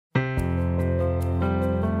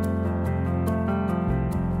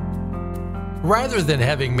Rather than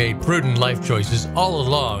having made prudent life choices all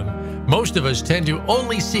along, most of us tend to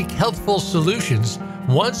only seek healthful solutions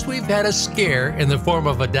once we've had a scare in the form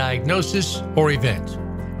of a diagnosis or event.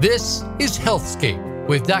 This is Healthscape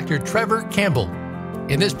with Dr. Trevor Campbell.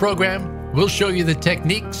 In this program, we'll show you the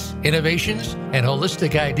techniques, innovations, and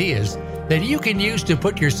holistic ideas that you can use to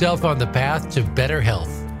put yourself on the path to better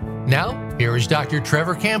health. Now, here is Dr.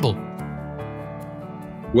 Trevor Campbell.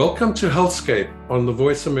 Welcome to Healthscape on the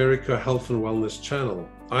Voice America Health and Wellness channel.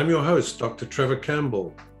 I'm your host, Dr. Trevor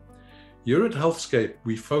Campbell. Here at Healthscape,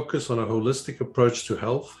 we focus on a holistic approach to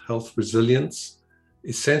health resilience,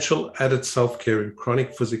 essential added self-care in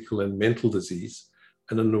chronic physical and mental disease,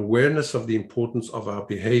 and an awareness of the importance of our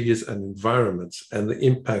behaviors and environments and the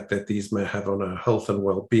impact that these may have on our health and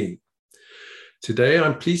well-being. Today,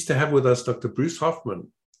 I'm pleased to have with us Dr. Bruce Hoffman,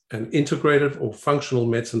 an integrative or functional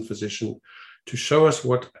medicine physician, to show us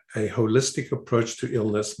what a holistic approach to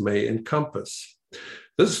illness may encompass.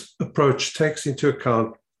 This approach takes into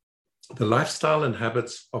account the lifestyle and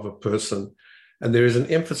habits of a person, and there is an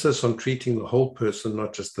emphasis on treating the whole person,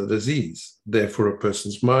 not just the disease. Therefore, a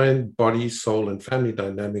person's mind, body, soul, and family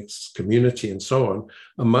dynamics, community, and so on,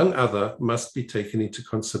 among other, must be taken into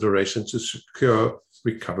consideration to secure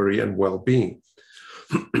recovery and well-being.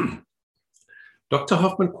 Dr.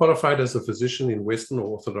 Hoffman qualified as a physician in Western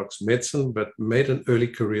Orthodox medicine, but made an early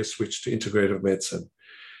career switch to integrative medicine.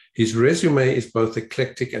 His resume is both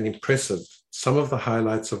eclectic and impressive, some of the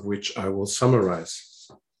highlights of which I will summarize.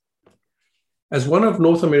 As one of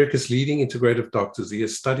North America's leading integrative doctors, he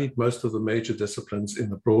has studied most of the major disciplines in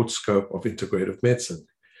the broad scope of integrative medicine.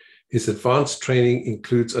 His advanced training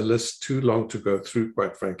includes a list too long to go through,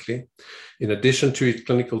 quite frankly. In addition to his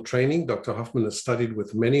clinical training, Dr. Hoffman has studied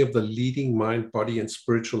with many of the leading mind, body, and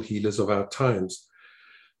spiritual healers of our time,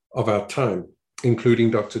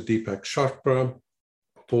 including Dr. Deepak Chopra,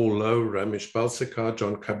 Paul Lowe, Ramesh Balsekar,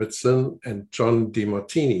 John Kabat-Zinn, and John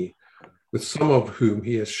DeMartini, with some of whom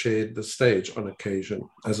he has shared the stage on occasion.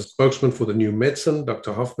 As a spokesman for the new medicine,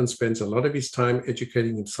 Dr. Hoffman spends a lot of his time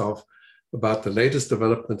educating himself about the latest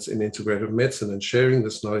developments in integrative medicine and sharing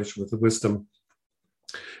this knowledge with wisdom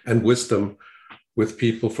with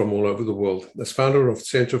people from all over the world. As founder of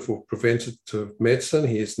Center for Preventative Medicine,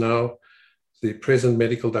 he is now the present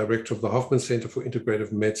medical director of the Hoffman Center for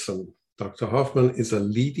Integrative Medicine. Dr. Hoffman is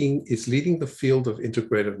leading the field of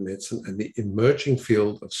integrative medicine and the emerging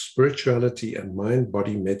field of spirituality and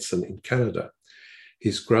mind-body medicine in Canada.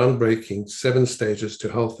 His groundbreaking 7 Stages to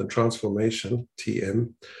Health and Transformation,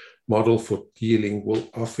 TM, model for healing will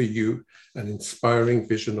offer you an inspiring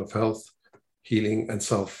vision of health, healing, and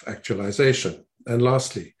self-actualization. And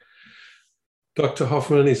lastly, Dr.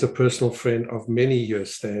 Hoffman is a personal friend of many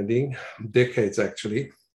years standing, decades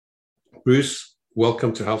actually. Bruce,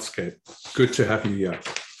 welcome to Healthscape. Good to have you here.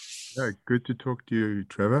 Yeah, good to talk to you,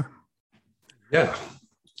 Trevor. Yeah.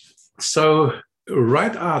 So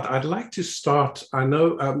right out, I'd like to start,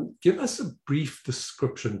 give us a brief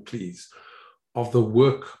description, please, of the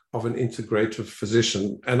work of an integrative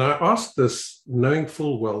physician. And I ask this knowing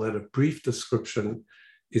full well that a brief description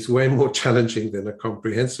is way more challenging than a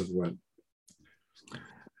comprehensive one.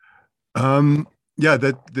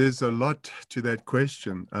 There's a lot to that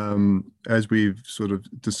question. As we've sort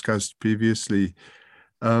of discussed previously,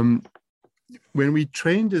 when we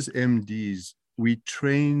trained as MDs,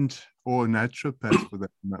 or naturopaths for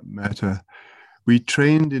that matter, we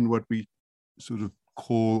trained in what we sort of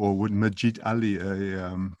call, or what Majid Ali,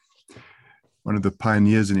 one of the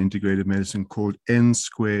pioneers in integrative medicine, called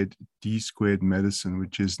N-squared, D-squared medicine,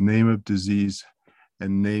 which is name of disease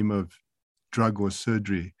and name of drug or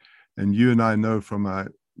surgery. And you and I know from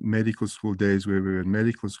our medical school days where we were in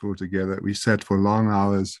medical school together, we sat for long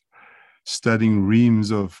hours studying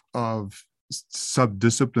reams of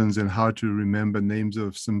sub-disciplines and how to remember names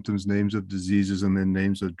of symptoms, names of diseases, and then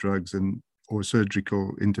names of drugs or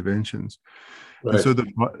surgical interventions. Right. And so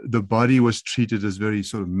the body was treated as very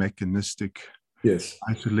sort of mechanistic, yes,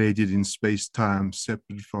 isolated in space-time,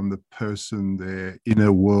 separate from the person, their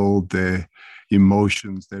inner world, their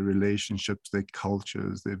emotions, their relationships, their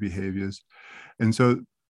cultures, their behaviors. And so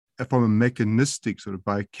from a mechanistic sort of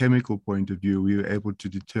biochemical point of view, we were able to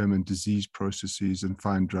determine disease processes and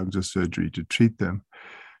find drugs or surgery to treat them.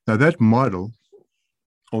 Now that model,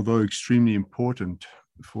 although extremely important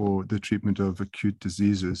for the treatment of acute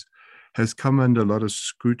diseases, has come under a lot of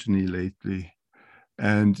scrutiny lately.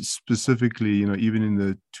 And specifically, even in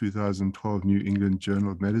the 2012 New England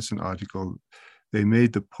Journal of Medicine article, they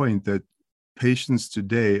made the point that patients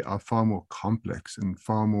today are far more complex and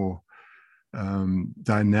far more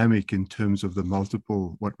dynamic in terms of the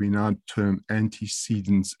multiple, what we now term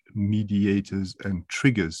antecedents, mediators, and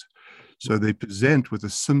triggers So they present with a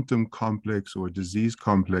symptom complex or a disease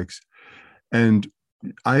complex, and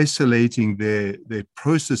isolating their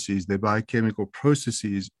processes, their biochemical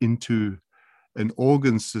processes into an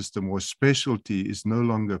organ system or specialty is no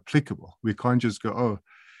longer applicable. We can't just go, oh,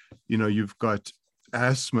 you've got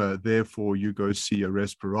asthma, therefore you go see a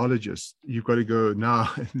respirologist. You've got to go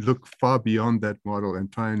now and look far beyond that model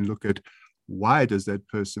and try and look at why does that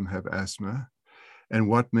person have asthma, and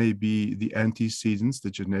what may be the antecedents, the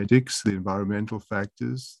genetics, the environmental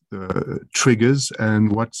factors, the triggers, and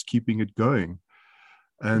what's keeping it going.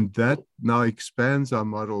 And that now expands our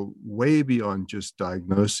model way beyond just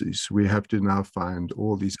diagnosis. We have to now find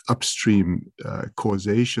all these upstream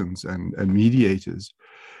causations and mediators.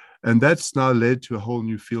 And that's now led to a whole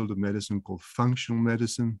new field of medicine called functional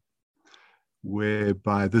medicine,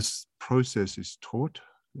 whereby this process is taught.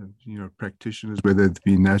 Practitioners, whether it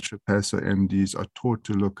be naturopaths or MDs, are taught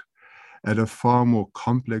to look at a far more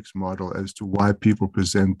complex model as to why people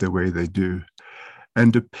present the way they do.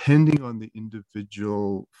 And depending on the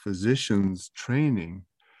individual physician's training,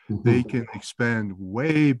 they can expand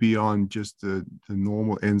way beyond just the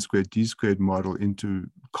normal N squared, D squared model into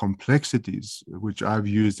complexities, which I've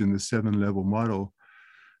used in the 7-level model.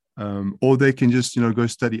 Or they can just, go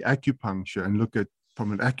study acupuncture and look at,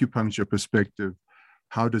 from an acupuncture perspective,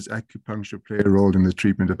 how does acupuncture play a role in the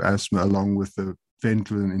treatment of asthma, along with the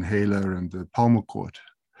Ventolin inhaler and the Pulmicort.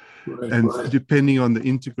 Right. Depending on the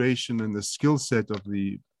integration and the skill set of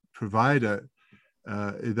the provider,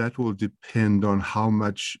 that will depend on how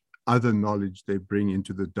much other knowledge they bring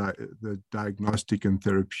into the diagnostic and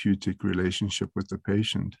therapeutic relationship with the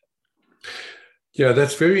patient. Yeah,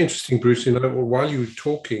 that's very interesting, Bruce. While you're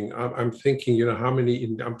talking, I'm thinking,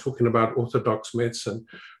 I'm talking about orthodox medicine.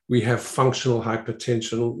 We have functional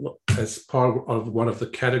hypertension as part of one of the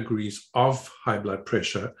categories of high blood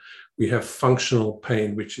pressure. We have functional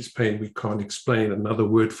pain, which is pain we can't explain. Another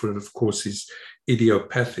word for it, of course, is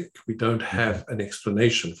idiopathic. We don't have an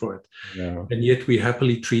explanation for it. Yeah. And yet we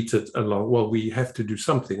happily treat it along. Well, we have to do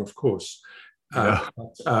something, of course. Yeah.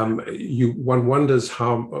 One wonders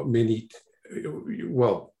how many,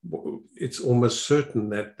 it's almost certain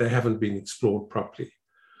that they haven't been explored properly.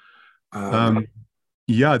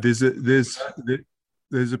 Yeah, there's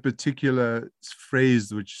a particular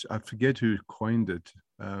phrase which I forget who coined it.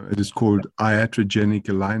 It is called iatrogenic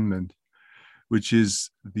alignment, which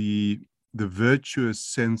is the virtuous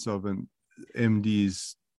sense of an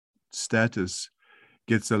MD's status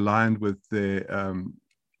gets aligned with their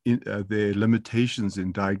limitations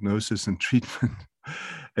in diagnosis and treatment.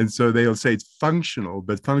 And so they'll say it's functional,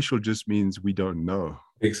 but functional just means we don't know.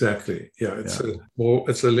 Exactly. Yeah,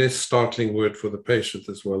 it's a less startling word for the patient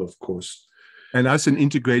as well, of course. And us in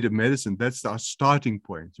integrative medicine, that's our starting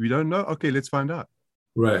point. We don't know. Okay, let's find out.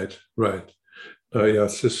 Right. Yeah,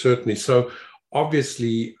 so certainly. So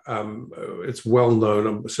obviously, it's well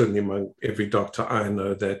known, certainly among every doctor I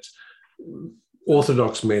know, that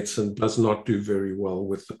orthodox medicine does not do very well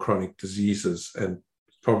with the chronic diseases, and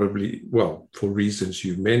probably, for reasons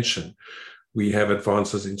you mentioned. We have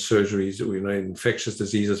advances in surgeries, in infectious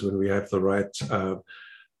diseases when we have the right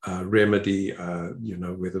remedy,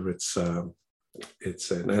 whether it's an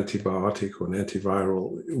antibiotic or an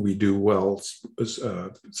antiviral, we do well.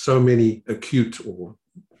 So many acute or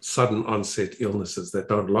sudden onset illnesses that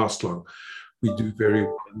don't last long, we do very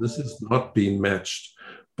well. And this has not been matched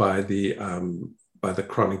by the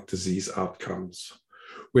chronic disease outcomes,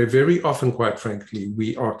 where very often, quite frankly,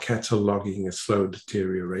 we are cataloging a slow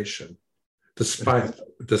deterioration,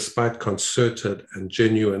 despite concerted and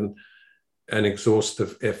genuine and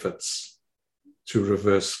exhaustive efforts to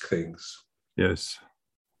reverse things. Yes.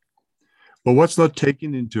 Well, what's not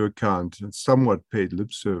taken into account and somewhat paid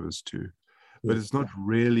lip service to, but it's not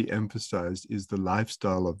really emphasized, is the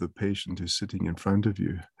lifestyle of the patient who's sitting in front of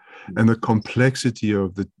you, and the complexity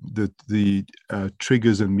of the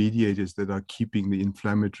triggers and mediators that are keeping the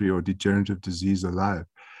inflammatory or degenerative disease alive.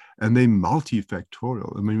 And they're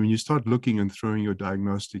multifactorial. I mean, when you start looking and throwing your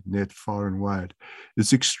diagnostic net far and wide,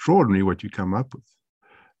 it's extraordinary what you come up with.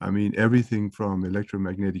 I mean, everything from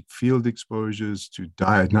electromagnetic field exposures to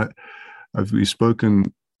diet. Now, we've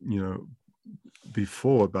spoken,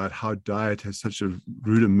 before about how diet has such a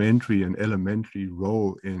rudimentary and elementary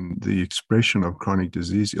role in the expression of chronic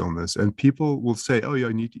disease illness. And people will say, oh, yeah,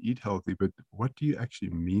 I need to eat healthy. But what do you actually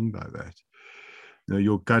mean by that?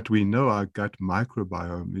 Your gut, we know our gut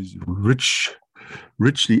microbiome is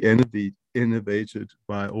richly innervated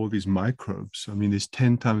by all these microbes. I mean, there's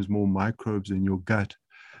 10 times more microbes in your gut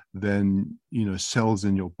than, cells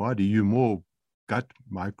in your body. You're more gut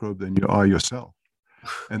microbe than you are yourself.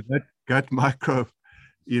 And that gut microbe,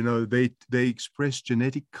 they express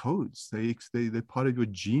genetic codes. They're part of your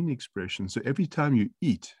gene expression. So every time you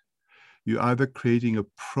eat, you're either creating a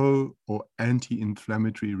pro or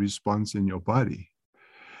anti-inflammatory response in your body.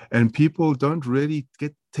 And people don't really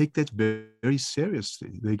take that very, very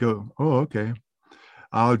seriously. They go, oh, okay,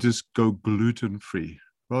 I'll just go gluten-free.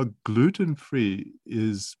 Well, gluten-free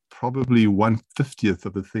is probably 1/50th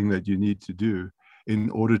of the thing that you need to do in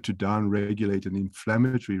order to downregulate an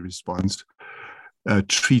inflammatory response,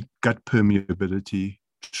 treat gut permeability,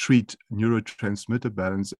 treat neurotransmitter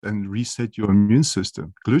balance, and reset your immune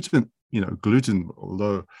system. Gluten,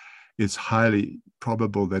 although it's highly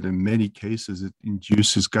probable that in many cases it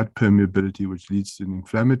induces gut permeability, which leads to an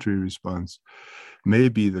inflammatory response, may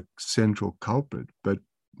be the central culprit. But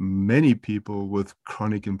many people with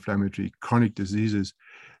chronic diseases,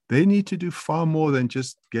 they need to do far more than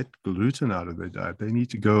just get gluten out of their diet. They need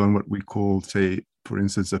to go on what we call, say, for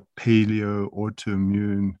instance, a paleo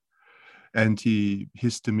autoimmune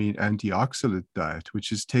antihistamine antioxidant diet,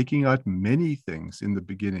 which is taking out many things in the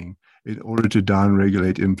beginning in order to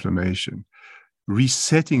downregulate inflammation,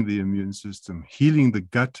 resetting the immune system, healing the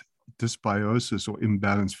gut dysbiosis or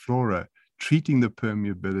imbalanced flora, treating the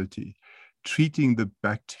permeability, treating the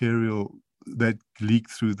bacterial that leak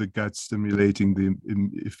through the gut, stimulating the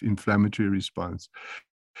inflammatory response.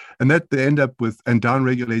 And that they end up with, and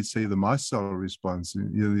downregulate, say, the mast cell response.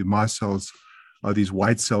 The mast cells are these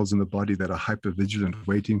white cells in the body that are hypervigilant,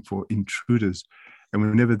 waiting for intruders. And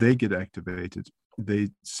whenever they get activated, they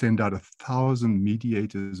send out 1,000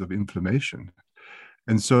 mediators of inflammation.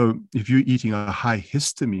 And so if you're eating a high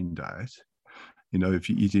histamine diet, if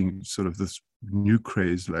you're eating sort of this new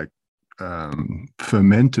craze like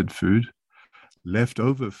fermented food,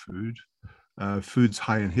 leftover food, foods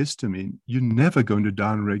high in histamine, you're never going to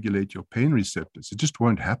downregulate your pain receptors. It just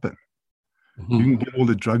won't happen. Mm-hmm. You can get all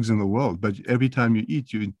the drugs in the world, but every time you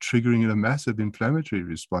eat, you're triggering a massive inflammatory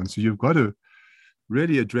response. So you've got to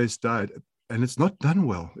really address diet, and it's not done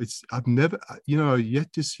well. I've never,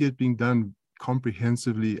 yet to see it being done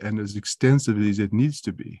comprehensively and as extensively as it needs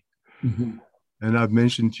to be. Mm-hmm. And I've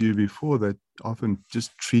mentioned to you before that often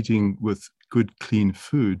just treating with good, clean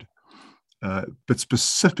food, but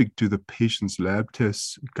specific to the patient's lab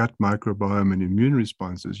tests, gut microbiome, and immune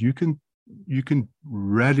responses, you can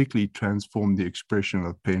radically transform the expression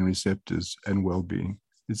of pain receptors and well-being.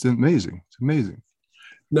 It's amazing. It's amazing.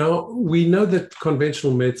 Now, we know that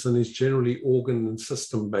conventional medicine is generally organ and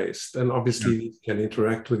system-based, and obviously these can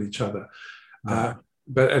interact with each other,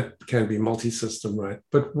 but it can be multi-system, right?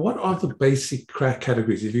 But what are the basic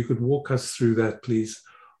categories? If you could walk us through that, please,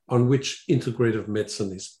 on which integrative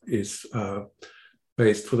medicine is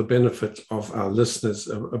based for the benefit of our listeners,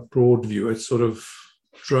 a broad view, a sort of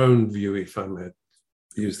drone view, if I may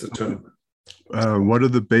use the term. What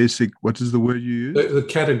is the word you use? The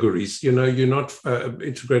categories. You're not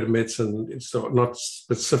integrative medicine. It's not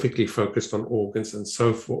specifically focused on organs and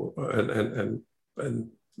so forth and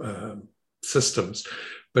systems,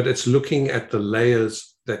 but it's looking at the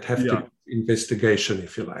layers that have to investigation,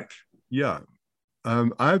 if you like. Yeah.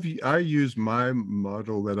 I use my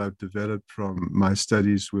model that I've developed from my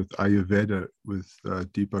studies with Ayurveda with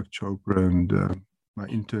Deepak Chopra and my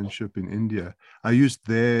internship in India. I used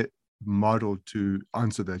their model to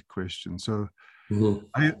answer that question. So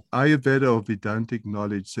Ayurveda or Vedantic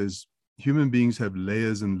knowledge says human beings have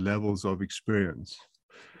layers and levels of experience.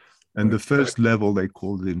 And the first level they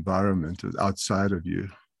call the environment is outside of you.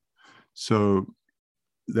 So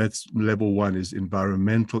that's level one, is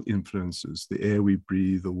environmental influences, the air we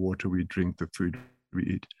breathe, the water we drink, the food we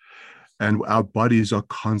eat. And our bodies are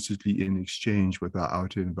constantly in exchange with our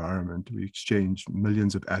outer environment. We exchange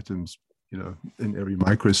millions of atoms, in every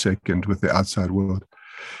microsecond with the outside world.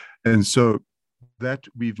 And so that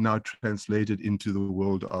we've now translated into the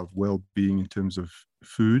world of well-being in terms of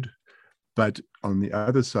food. But on the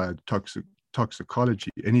other side, toxicology,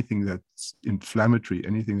 anything that's inflammatory,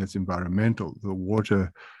 anything that's environmental, the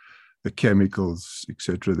water, the chemicals,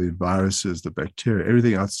 etc., the viruses, the bacteria,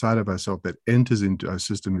 everything outside of ourselves that enters into our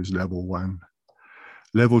system is level one.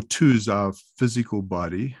 Level two is our physical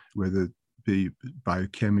body, whether it be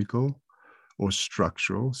biochemical or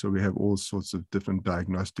structural. So we have all sorts of different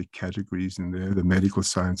diagnostic categories in there, the medical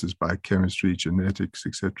sciences, biochemistry, genetics,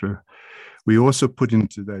 etc. We also put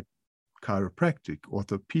into that chiropractic,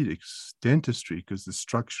 orthopedics, dentistry, because the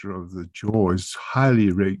structure of the jaw is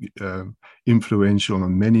highly influential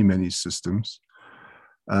on many, many systems.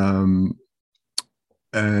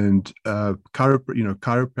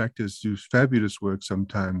 Chiropractors do fabulous work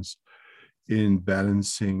sometimes in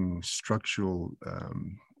balancing structural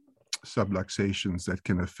subluxations that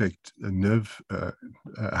can affect a nerve,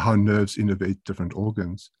 how nerves innervate different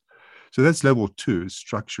organs. So that's level 2,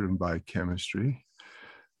 structure and biochemistry.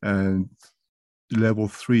 And level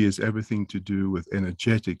 3 is everything to do with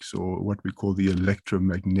energetics, or what we call the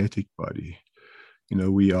electromagnetic body.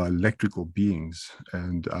 We are electrical beings,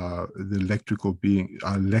 and the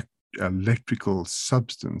electrical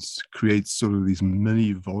substance creates sort of these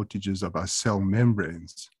mini voltages of our cell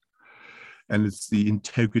membranes. And it's the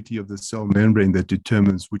integrity of the cell membrane that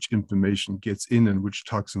determines which information gets in and which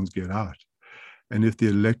toxins get out. And if the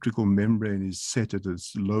electrical membrane is set at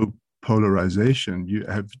its low polarization, you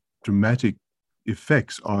have dramatic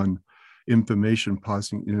effects on information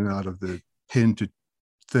passing in and out of the 10 to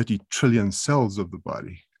 30 trillion cells of the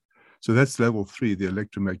body. So that's level 3, the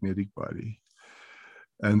electromagnetic body.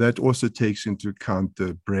 And that also takes into account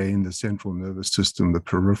the brain, the central nervous system, the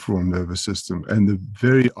peripheral nervous system, and the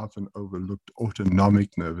very often overlooked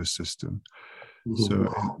autonomic nervous system. Mm-hmm.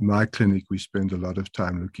 So in my clinic, we spend a lot of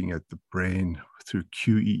time looking at the brain through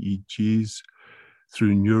QEEGs,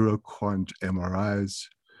 through neuroquant MRIs.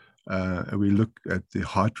 We look at the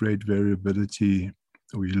heart rate variability.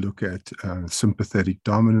 We look at sympathetic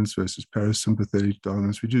dominance versus parasympathetic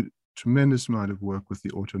dominance. We do a tremendous amount of work with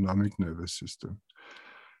the autonomic nervous system.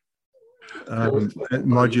 And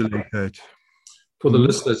modulate that. For the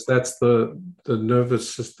listeners, that's the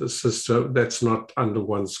nervous system that's not under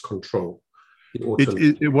one's control.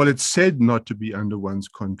 Well, it's said not to be under one's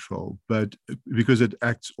control, but because it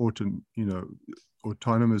acts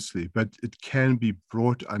autonomously, but it can be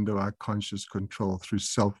brought under our conscious control through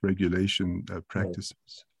self-regulation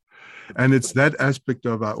practices. And it's that aspect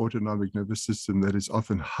of our autonomic nervous system that is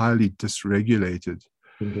often highly dysregulated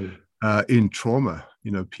in trauma.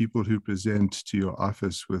 People who present to your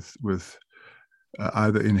office with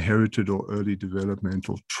either inherited or early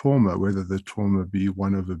developmental trauma, whether the trauma be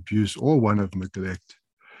one of abuse or one of neglect,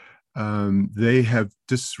 they have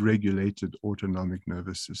dysregulated autonomic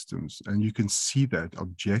nervous systems. And you can see that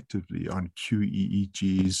objectively on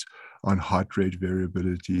QEEGs, on heart rate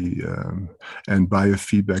variability, and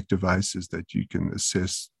biofeedback devices that you can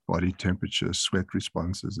assess body temperature, sweat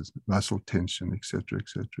responses, muscle tension, et cetera, et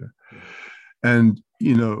cetera. And,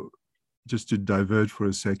 just to divert for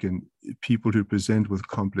a second, people who present with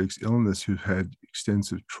complex illness who've had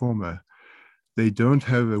extensive trauma, they don't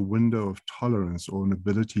have a window of tolerance or an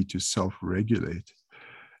ability to self-regulate.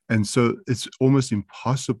 And so it's almost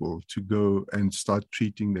impossible to go and start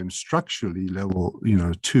treating them structurally level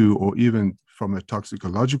 2, or even from a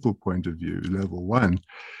toxicological point of view, level 1,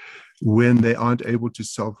 when they aren't able to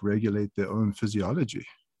self-regulate their own physiology.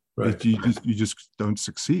 Right. You just don't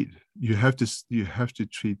succeed. You have to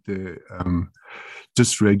treat the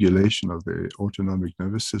dysregulation of the autonomic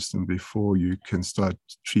nervous system before you can start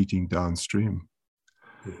treating downstream.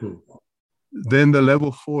 Mm-hmm. Then the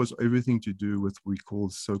level 4 is everything to do with what we call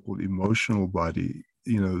so-called emotional body.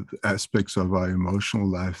 Aspects of our emotional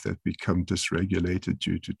life that become dysregulated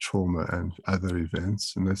due to trauma and other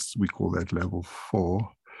events, and we call that level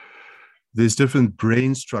 4. There's different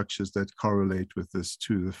brain structures that correlate with this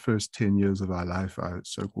too. The first 10 years of our life, our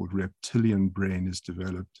so-called reptilian brain is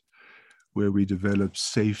developed, where we develop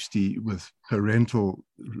safety with parental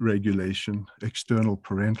regulation, external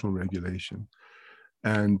parental regulation.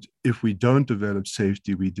 And if we don't develop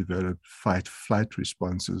safety, we develop fight-flight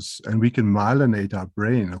responses, and we can myelinate our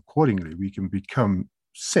brain accordingly. We can become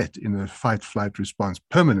set in a fight-flight response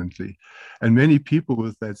permanently. And many people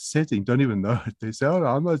with that setting don't even know it. They say, oh, no,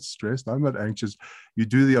 I'm not stressed, I'm not anxious. You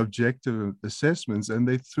do the objective assessments and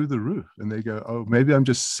they're through the roof. And they go, oh, maybe I'm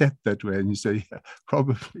just set that way. And you say, yeah,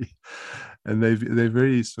 probably. And they're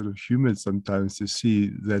very sort of human sometimes to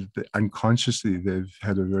see that unconsciously they've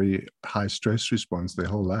had a very high stress response their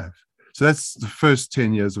whole life. So that's the first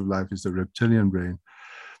 10 years of life, is the reptilian brain.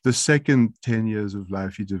 The second 10 years of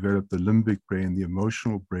life, you develop the limbic brain, the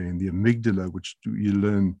emotional brain, the amygdala, which you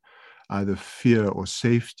learn either fear or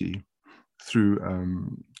safety through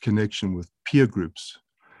connection with peer groups.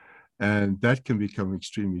 And that can become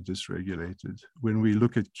extremely dysregulated. When we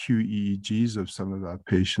look at QEEGs of some of our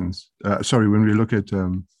patients, when we look at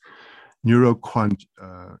neuroquant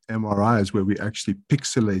MRIs, where we actually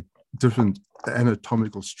pixelate different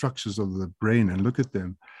anatomical structures of the brain and look at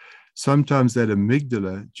them, sometimes that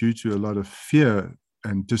amygdala, due to a lot of fear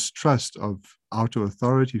and distrust of outer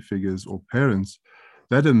authority figures or parents,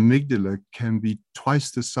 that amygdala can be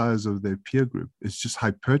twice the size of their peer group. It's just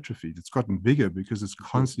hypertrophied. It's gotten bigger because it's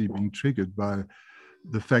constantly being triggered by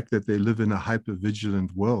the fact that they live in a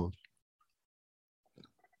hypervigilant world.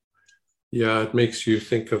 Yeah, it makes you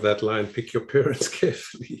think of that line, pick your parents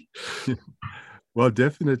carefully. Well,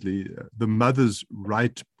 definitely. The mother's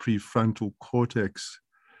right prefrontal cortex,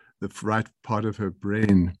 the right part of her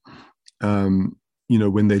brain,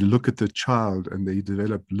 when they look at the child and they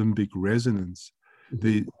develop limbic resonance,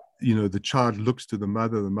 they, the child looks to the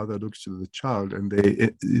mother looks to the child, and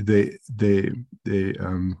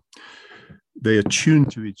they attune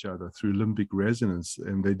to each other through limbic resonance,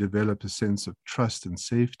 and they develop a sense of trust and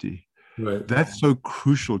safety. Right. That's so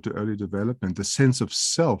crucial to early development. The sense of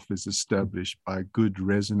self is established by good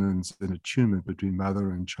resonance and attunement between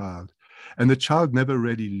mother and child. And the child never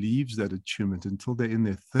really leaves that attunement until they're in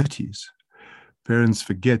their 30s. Parents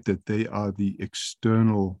forget that they are the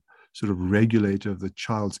external sort of regulator of the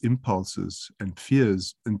child's impulses and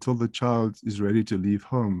fears until the child is ready to leave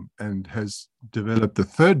home and has developed the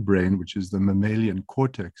third brain, which is the mammalian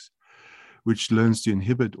cortex, which learns to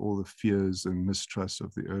inhibit all the fears and mistrust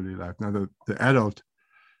of the early life. Now, the adult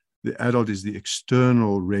is the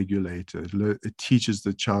external regulator. It teaches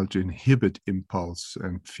the child to inhibit impulse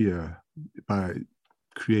and fear by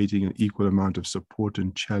creating an equal amount of support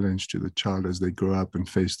and challenge to the child as they grow up and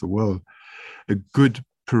face the world. A good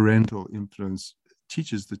parental influence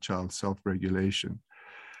teaches the child self-regulation.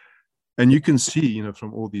 And you can see,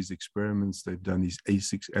 from all these experiments, they've done these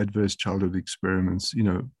ASICs, adverse childhood experiments,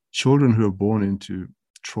 children who are born into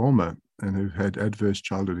trauma and who've had adverse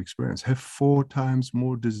childhood experience have 4 times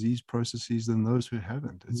more disease processes than those who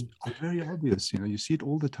haven't. It's very obvious, you see it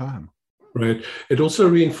all the time. Right. It also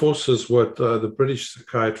reinforces what the British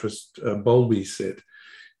psychiatrist Bowlby said.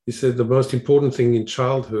 He said the most important thing in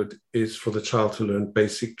childhood is for the child to learn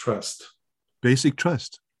basic trust. Basic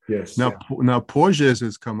trust. Yes. Now Porges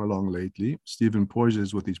has come along lately, Stephen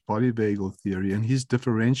Porges, with his polyvagal theory, and he's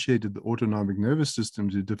differentiated the autonomic nervous system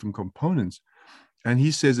to different components. And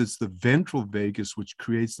he says it's the ventral vagus which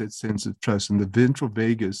creates that sense of trust. And the ventral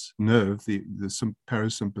vagus nerve, the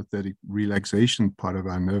parasympathetic relaxation part of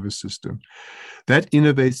our nervous system, that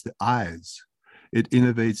innervates the eyes. It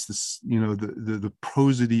innervates the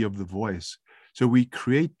prosody of the voice. So we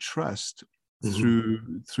create trust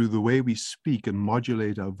through the way we speak and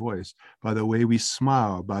modulate our voice, by the way we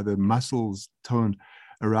smile, by the muscles tone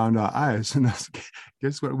around our eyes. And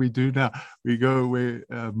guess what we do now? We go wear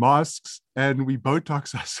masks and we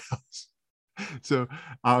Botox ourselves. So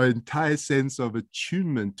our entire sense of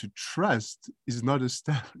attunement to trust is not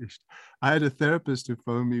established. I had a therapist who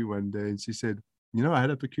phoned me one day and she said, I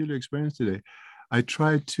had a peculiar experience today. I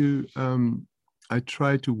tried to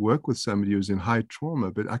work with somebody who was in high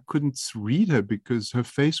trauma, but I couldn't read her because her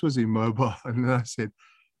face was immobile. And then I said,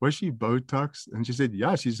 was she Botox? And she said,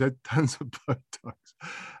 yeah, she's had tons of Botox.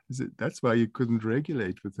 I said, that's why you couldn't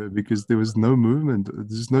regulate with her, because there was no movement.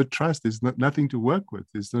 There's no trust. There's nothing to work with.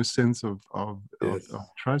 There's no sense of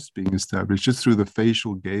trust being established just through the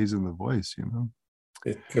facial gaze and the voice,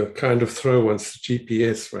 It can kind of throw one's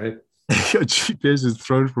GPS, right? Your GPS is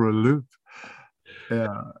thrown for a loop.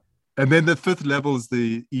 Yeah. And then the fifth level is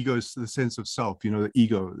the ego, the sense of self, the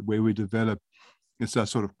ego, where we develop, it's our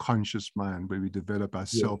sort of conscious mind, where we develop our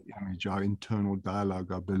self-image, our internal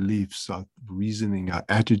dialogue, our beliefs, our reasoning, our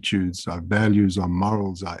attitudes, our values, our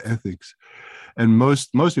morals, our ethics, and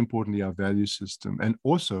most importantly, our value system, and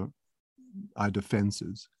also our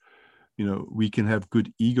defenses. We can have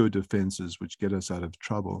good ego defenses, which get us out of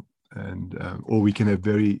trouble, and or we can have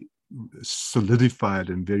very solidified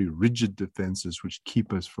and very rigid defenses which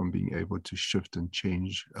keep us from being able to shift and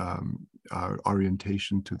change our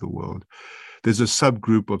orientation to the world. There's a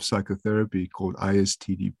subgroup of psychotherapy called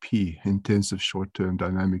ISTDP, intensive short-term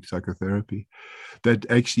dynamic psychotherapy, that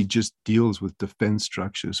actually just deals with defense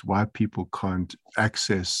structures, why people can't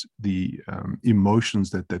access the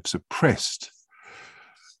emotions that they've suppressed.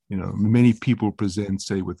 Many people present,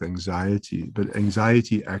 say, with anxiety, but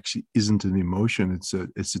anxiety actually isn't an emotion.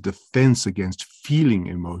 It's a defense against feeling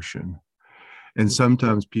emotion. And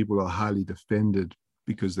sometimes people are highly defended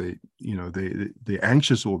because they're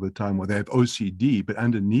anxious all the time, or they have OCD, but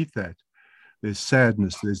underneath that, there's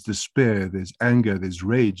sadness, there's despair, there's anger, there's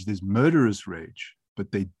rage, there's murderous rage,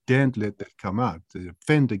 but they daren't let that come out. They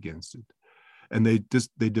defend against it. And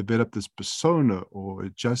they develop this persona or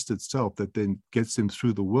adjusted self that then gets them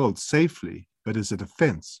through the world safely, but as a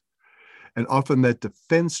defense. And often that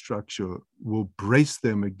defense structure will brace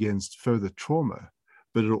them against further trauma,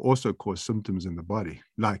 but it'll also cause symptoms in the body,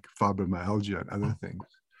 like fibromyalgia and other things.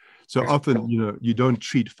 So often, you don't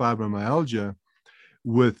treat fibromyalgia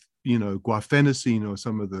with, guaifenesin or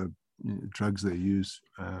some of the drugs they use.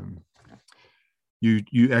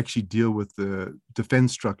 You actually deal with the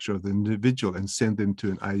defense structure of the individual and send them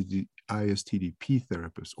to an ISTDP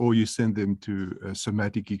therapist, or you send them to a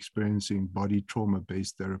somatic experiencing body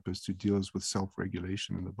trauma-based therapist who deals with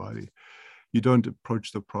self-regulation in the body. you don't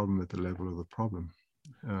approach the problem at the level of the problem.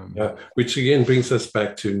 Which again brings us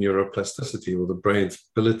back to neuroplasticity, or the brain's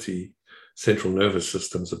ability, central nervous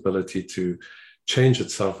system's ability to change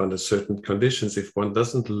itself under certain conditions. If one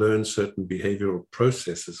doesn't learn certain behavioral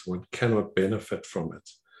processes, one cannot benefit from it.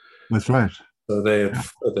 That's right. So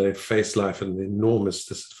they face life at an enormous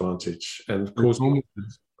disadvantage. And of course, I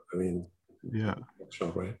mean, yeah,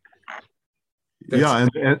 right?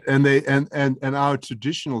 And our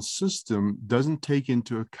traditional system doesn't take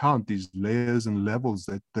into account these layers and levels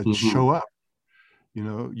that show up. You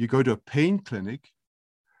know, you go to a pain clinic,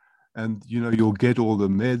 and you know you'll get all the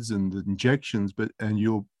meds and the injections, and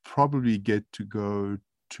you'll probably get to go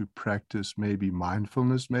to practice maybe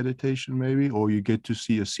mindfulness meditation, or you get to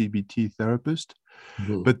see a CBT therapist.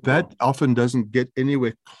 But that often doesn't get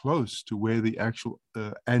anywhere close to where the actual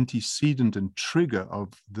antecedent and trigger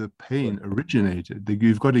of the pain originated.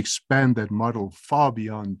 You've got to expand that model far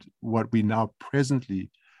beyond what we now presently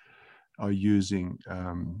are using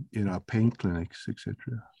in our pain clinics, etc.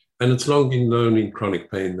 And it's long been known in chronic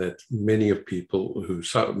pain that many people who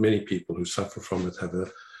suffer from it have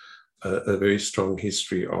a very strong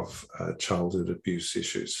history of childhood abuse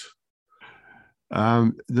issues.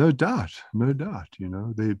 No doubt. You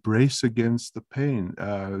know, they brace against the pain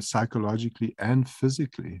psychologically and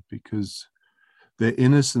physically, because their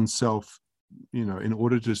innocent self, you know, in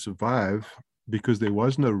order to survive, because there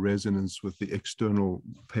was no resonance with the external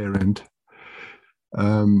parent,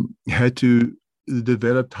 had to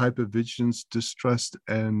develop hypervigilance, distrust,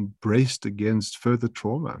 and braced against further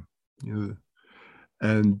trauma. You know,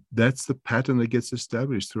 and that's the pattern that gets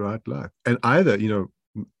established throughout life. And either, you know,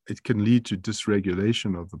 it can lead to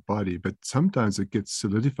dysregulation of the body, but sometimes it gets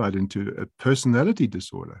solidified into a personality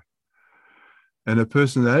disorder. And a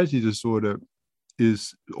personality disorder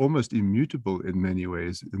is almost immutable in many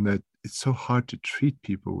ways, in that it's so hard to treat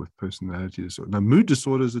people with personality disorder. Now, mood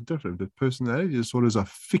disorders are different, but personality disorders are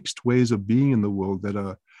fixed ways of being in the world that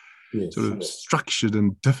are sort of structured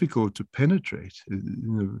and difficult to penetrate.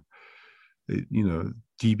 You know,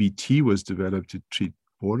 DBT was developed to treat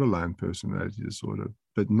borderline personality disorder,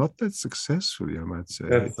 but not that successfully, I might say.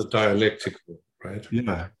 That's the dialectical, right?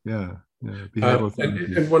 Yeah.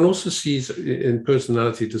 And one also sees in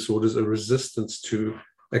personality disorders a resistance to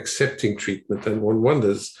accepting treatment, and one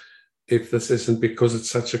wonders if this isn't because it's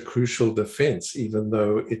such a crucial defense, even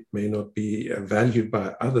though it may not be valued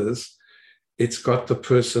by others. It's got the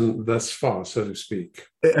person thus far, so to speak.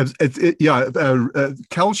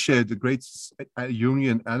 Cal Shared, the great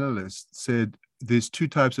Jungian analyst, said there's two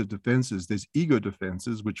types of defenses. There's ego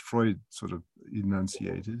defenses, which Freud sort of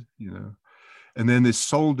enunciated, you know, and then there's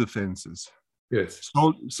soul defenses. Yes.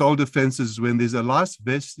 Soul defenses when there's a last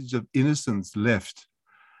vestige of innocence left,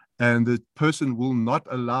 and the person will not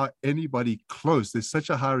allow anybody close. There's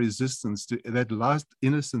such a high resistance to that last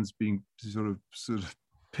innocence being sort of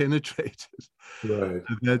penetrated. Right.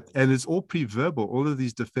 And it's all pre-verbal. All of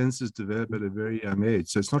these defenses develop at a very young age.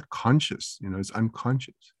 So it's not conscious, you know, it's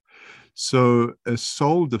unconscious. So a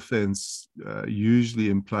soul defense usually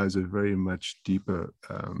implies a very much deeper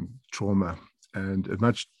trauma and a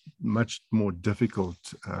much more difficult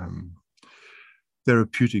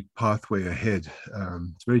therapeutic pathway ahead.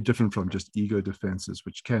 It's very different from just ego defenses,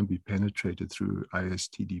 which can be penetrated through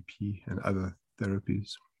ISTDP and other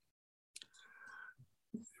therapies.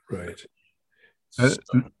 Right.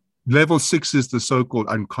 Level 6 is the so-called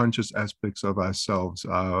unconscious aspects of ourselves,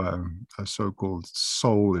 our so-called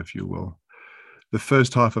soul, if you will. The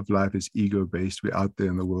first half of life is ego-based. We're out there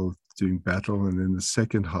in the world doing battle. And then the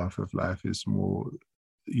second half of life is more,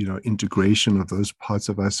 you know, integration of those parts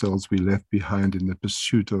of ourselves we left behind in the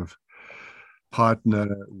pursuit of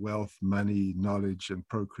partner, wealth, money, knowledge, and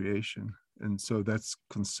procreation. And so that's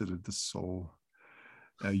considered the soul.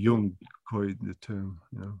 Jung coined the term,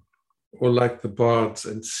 you know. Or like the bards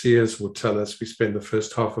and seers will tell us, we spend the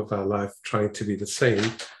first half of our life trying to be the same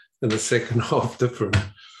and the second half different.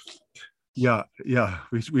 Yeah.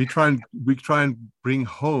 We try and bring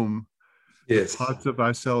home yes, parts of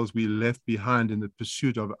ourselves we left behind in the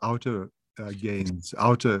pursuit of outer gains,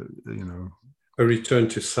 outer, you know. A return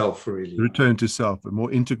to self, really. Return to self, a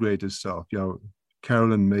more integrated self. Yeah.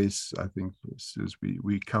 Carolyn Mace, I think, says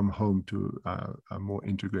we come home to a more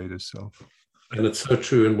integrated self. And it's so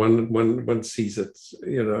true, and one sees it,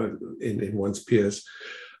 you know, in one's peers.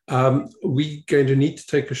 We're going to need to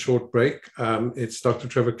take a short break. It's Dr.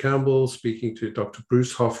 Trevor Campbell speaking to Dr.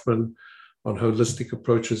 Bruce Hoffman on holistic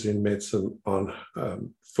approaches in medicine on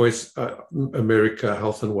Voice America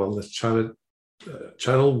Health and Wellness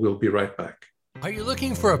channel. We'll be right back. Are you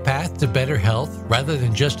looking for a path to better health rather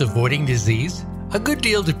than just avoiding disease? A good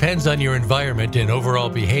deal depends on your environment and overall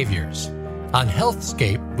behaviors. On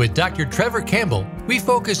Healthscape with Dr. Trevor Campbell, we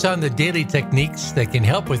focus on the daily techniques that can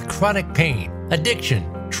help with chronic pain,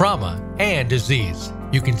 addiction, trauma, and disease.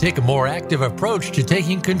 You can take a more active approach to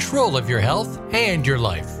taking control of your health and your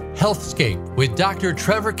life. Healthscape with Dr.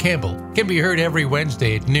 Trevor Campbell can be heard every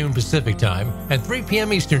Wednesday at noon Pacific Time and 3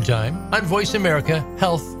 p.m. Eastern Time on Voice America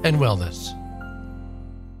Health and Wellness.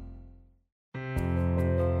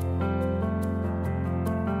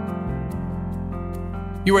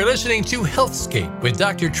 You are listening to Healthscape with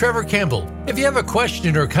Dr. Trevor Campbell. If you have a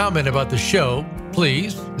question or comment about the show,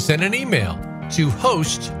 please send an email to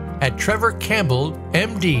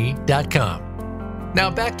host@trevorcampbellmd.com.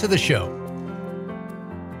 Now back to the show.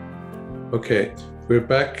 Okay, we're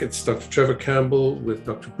back. It's Dr. Trevor Campbell with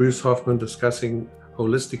Dr. Bruce Hoffman discussing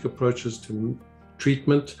holistic approaches to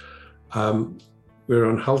treatment. We're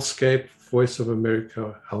on Healthscape, Voice of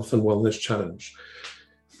America Health and Wellness Challenge.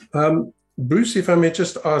 Bruce, if I may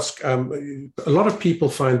just ask, a lot of people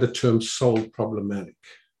find the term soul problematic,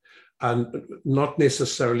 and not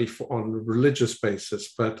necessarily on a religious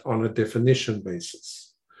basis, but on a definition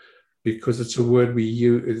basis, because it's a word we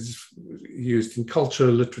use used in culture,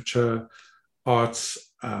 literature, arts.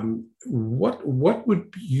 What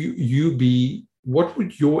would what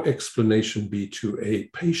would your explanation be to a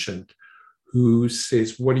patient who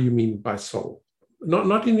says, "What do you mean by soul?"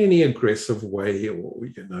 Not in any aggressive way, or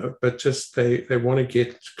but just they want to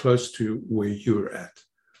get close to where you're at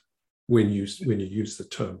when you use the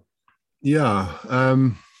term. Yeah,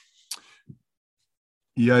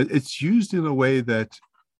 it's used in a way that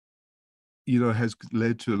has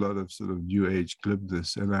led to a lot of sort of New Age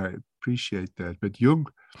glibness, and I appreciate that. But Jung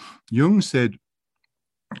said,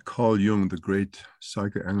 Carl Jung, the great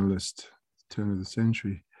psychoanalyst, turn of the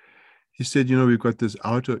century. He said, we've got this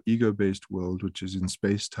outer ego-based world, which is in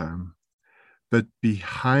space-time, but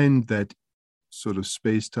behind that sort of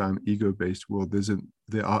space-time ego-based world,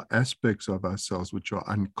 there are aspects of ourselves which are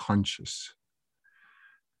unconscious.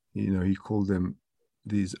 He called them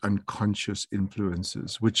these unconscious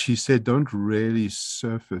influences, which he said don't really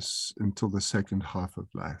surface until the second half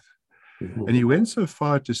of life. Mm-hmm. And he went so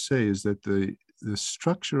far to say is that the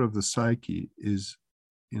structure of the psyche is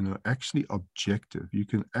actually objective. You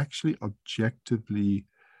can actually objectively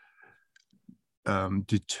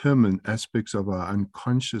determine aspects of our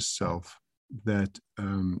unconscious self that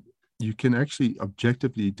you can actually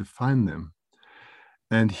objectively define them.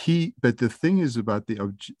 But the thing is about the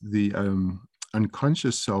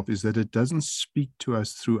unconscious self is that it doesn't speak to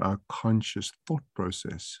us through our conscious thought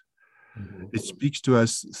process. Mm-hmm. It speaks to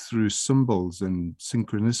us through symbols and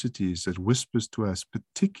synchronicities. It whispers to us,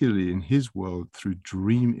 particularly in his world, through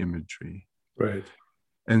dream imagery. Right.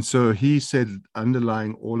 And so he said,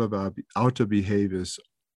 underlying all of our outer behaviors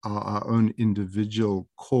are our own individual,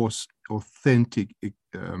 coarse, authentic,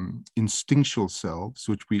 instinctual selves,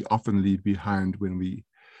 which we often leave behind when we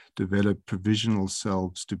develop provisional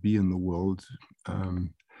selves to be in the world.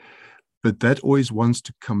 But that always wants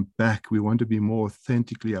to come back. We want to be more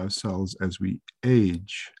authentically ourselves as we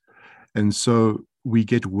age. And so we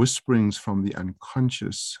get whisperings from the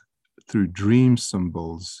unconscious through dream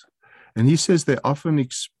symbols. And he says they often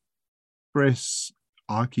express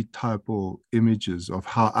archetypal images of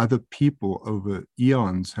how other people over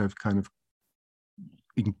eons have kind of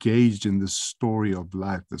engaged in this story of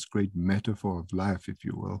life, this great metaphor of life, if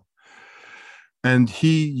you will. And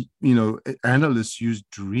he, analysts use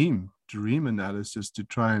dream analysis to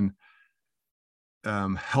try and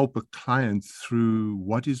help a client through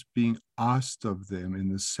what is being asked of them in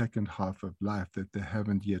the second half of life that they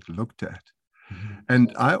haven't yet looked at. Mm-hmm.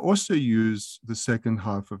 And I also use the second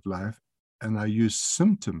half of life, and I use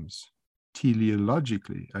symptoms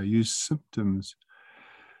teleologically. I use symptoms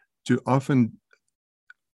to often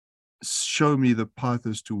show me the path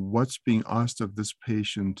as to what's being asked of this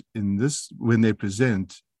patient when they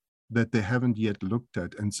present, that they haven't yet looked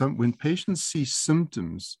at. And when patients see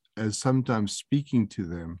symptoms as sometimes speaking to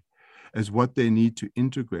them as what they need to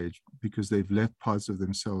integrate because they've left parts of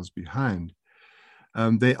themselves behind,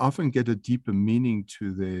 they often get a deeper meaning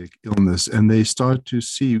to their illness, and they start to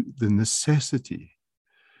see the necessity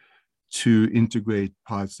to integrate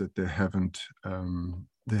parts that they haven't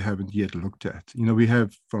yet looked at.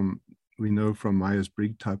 We know from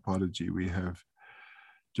Myers-Briggs typology, we have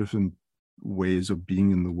different ways of being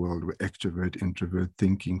in the world, we're extrovert, introvert,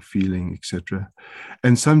 thinking, feeling, etc.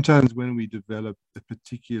 And sometimes when we develop a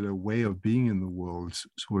particular way of being in the world, so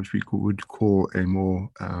what we would call a more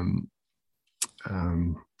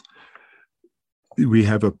we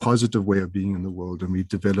have a positive way of being in the world, and we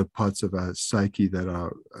develop parts of our psyche that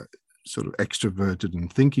are sort of extroverted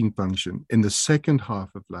and thinking function. In the second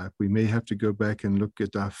half of life, we may have to go back and look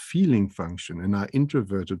at our feeling function and our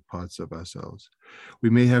introverted parts of ourselves. We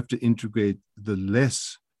may have to integrate the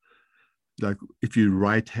less, like if you're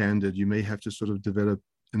right-handed, you may have to sort of develop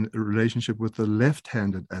a relationship with the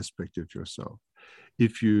left-handed aspect of yourself.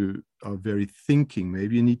 If you are very thinking,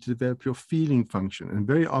 maybe you need to develop your feeling function. And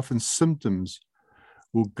very often symptoms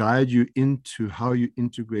will guide you into how you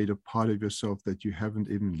integrate a part of yourself that you haven't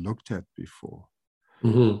even looked at before.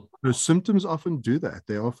 Mm-hmm. The symptoms often do that.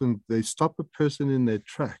 They stop a person in their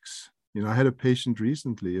tracks. You know, I had a patient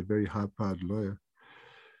recently, a very high-powered lawyer,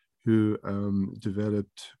 who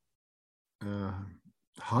developed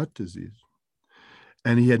heart disease.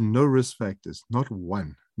 And he had no risk factors, not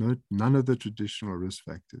one, none of the traditional risk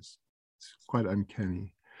factors. It's quite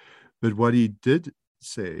uncanny. But what he did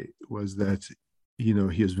say was that, you know,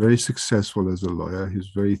 he was very successful as a lawyer. He was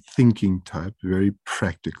very thinking type, very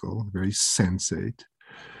practical, very sensate.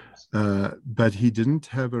 But he didn't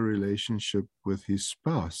have a relationship with his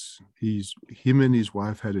spouse. Him and his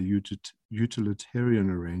wife had a utilitarian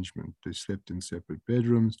arrangement. They slept in separate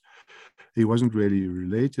bedrooms. He wasn't really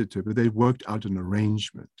related to her, but they worked out an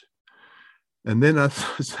arrangement. And then I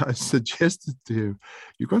suggested to him,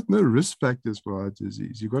 you've got no risk factors for heart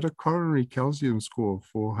disease. You've got a coronary calcium score of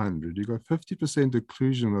 400. You've got 50%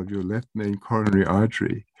 occlusion of your left main coronary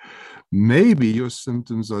artery. Maybe your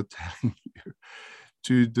symptoms are telling you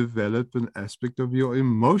to develop an aspect of your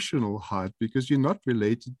emotional heart because you're not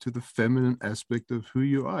related to the feminine aspect of who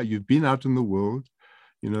you are. You've been out in the world,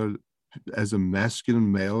 you know, as a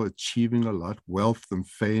masculine male, achieving a lot, wealth and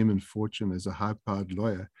fame and fortune as a high-powered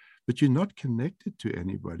lawyer. But you're not connected to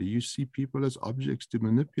anybody. You see people as objects to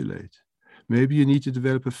manipulate. Maybe you need to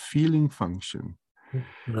develop a feeling function.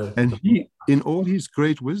 Right. And he, in all his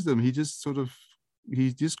great wisdom, he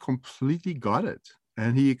just completely got it.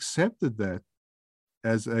 And he accepted that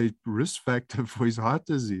as a risk factor for his heart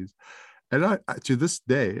disease. And I to this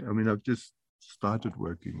day, I mean, I've just started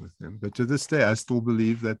working with him, but to this day, I still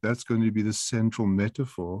believe that that's going to be the central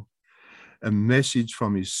metaphor, a message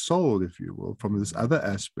from his soul, if you will, from this other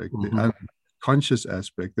aspect, the unconscious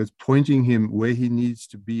aspect that's pointing him where he needs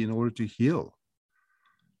to be in order to heal.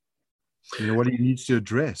 You know, what he needs to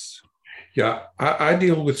address. Yeah, I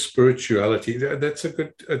deal with spirituality. That's a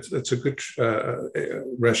good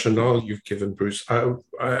rationale you've given, Bruce.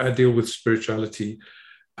 I deal with spirituality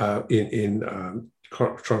in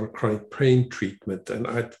chronic pain treatment, and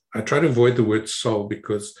I try to avoid the word soul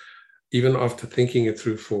because even after thinking it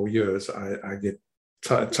through for years, I get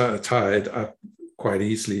tired up quite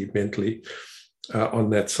easily mentally on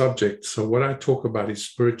that subject. So what I talk about is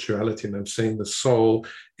spirituality, and I'm saying the soul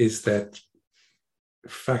is that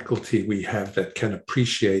faculty we have that can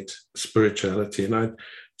appreciate spirituality. And I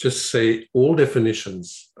just say all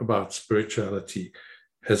definitions about spirituality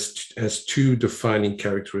has two defining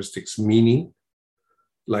characteristics: meaning,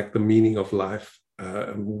 like the meaning of life,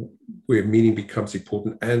 where meaning becomes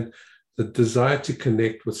important, and the desire to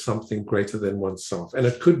connect with something greater than oneself. And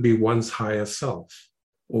it could be one's higher self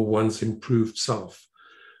or one's improved self.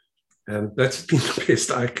 And that's the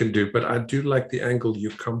best I can do. But I do like the angle you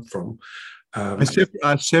come from. I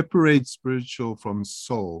separate spiritual from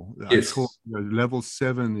soul. Yes. Level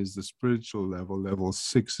 7 is the spiritual level. Level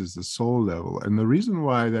 6 is the soul level. And the reason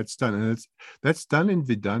why that's done, and that's done in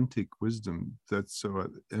Vedantic wisdom.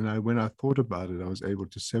 When I thought about it, I was able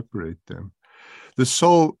to separate them. The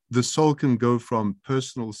soul can go from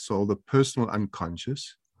personal soul, the personal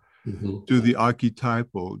unconscious, to the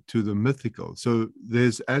archetypal, to the mythical. So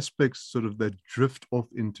there's aspects sort of that drift off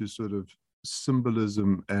into sort of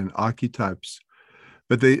symbolism and archetypes,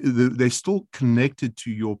 but they're still connected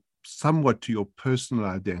to somewhat to your personal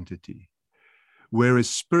identity. Whereas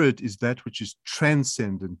spirit is that which is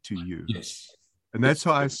transcendent to you. Yes. And that's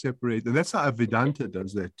how I separate, and that's how Vedanta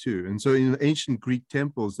does that too. And so in ancient Greek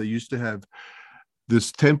temples, they used to have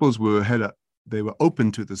temples they were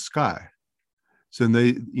open to the sky. So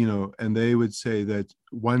they would say that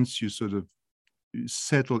once you sort of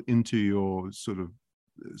settle into your sort of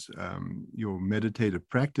your meditative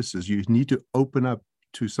practices, you need to open up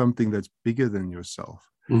to something that's bigger than yourself.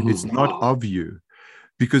 It's not of you,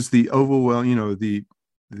 because the overwhelm,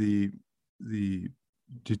 the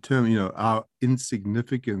determine, our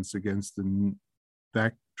insignificance against the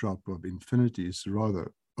backdrop of infinity is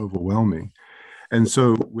rather overwhelming. And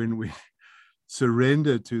so when we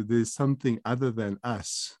surrender to there's something other than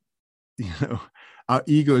us, our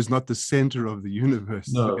ego is not the center of the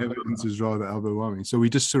universe. No. The evidence is rather overwhelming. So we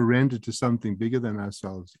just surrender to something bigger than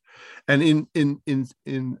ourselves. And in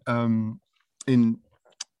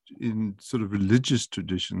in sort of religious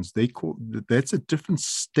traditions, they call that's a different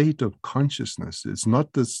state of consciousness. It's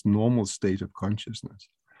not this normal state of consciousness.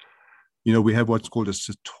 You know, we have what's called a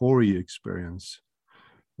satori experience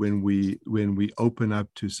when we open up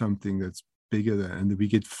to something that's bigger than, and we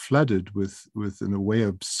get flooded with in a way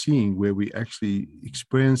of seeing where we actually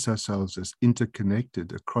experience ourselves as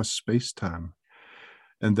interconnected across space-time.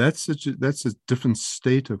 And that's a different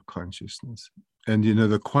state of consciousness. And, you know,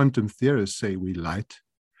 the quantum theorists say we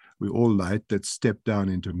all light that step down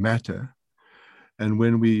into matter. And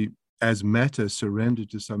when we, as matter, surrender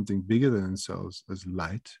to something bigger than ourselves as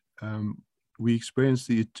light, we experience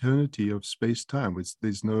the eternity of space-time.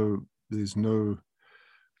 There's no,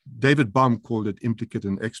 David Bohm called it implicate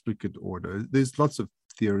and explicate order. There's lots of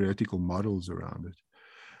theoretical models around it.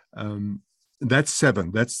 That's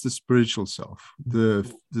seven. That's the spiritual self. The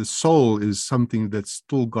soul is something that's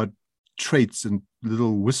still got traits and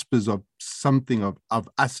little whispers of something of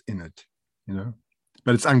us in it, you know,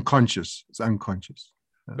 but it's unconscious. It's unconscious.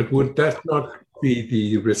 But would that not be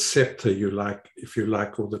the receptor, if you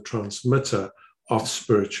like, or the transmitter of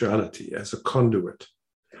spirituality as a conduit?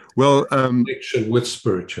 Well, connection with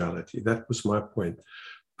spirituality. That was my point.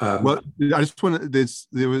 Well, I just want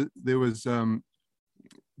to.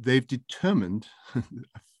 They've determined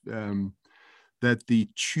that the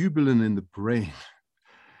tubulin in the brain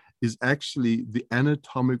is actually the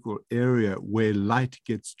anatomical area where light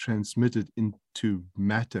gets transmitted into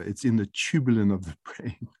matter. It's in the tubulin of the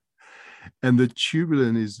brain. And the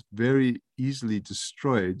tubulin is very easily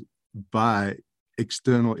destroyed by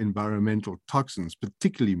external environmental toxins,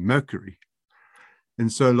 particularly mercury.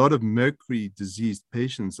 And so a lot of mercury diseased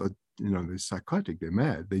patients are, you know, they're psychotic, they're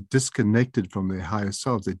mad, they're disconnected from their higher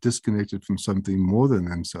selves, they're disconnected from something more than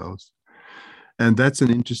themselves. And that's an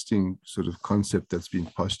interesting sort of concept that's been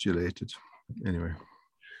postulated. Anyway.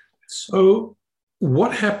 So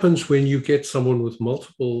what happens when you get someone with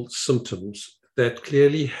multiple symptoms that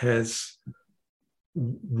clearly has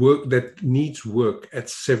work, that needs work at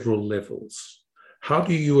several levels? How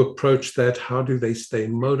do you approach that? How do they stay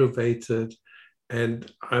motivated?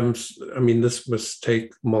 And I mean, this must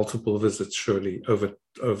take multiple visits, surely, over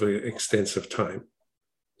extensive time.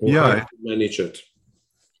 Or yeah. How do you manage it?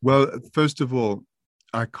 Well, first of all,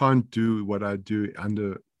 I can't do what I do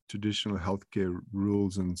under traditional healthcare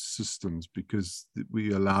rules and systems because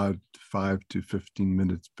we allowed 5 to 15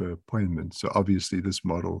 minutes per appointment. So obviously, this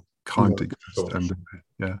model can't exist under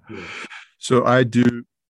that. Yeah. So I do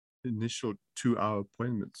initial 2-hour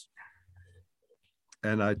appointments.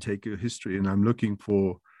 And I take a history and I'm looking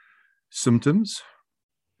for symptoms,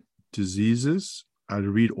 diseases. I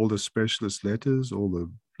read all the specialist letters, all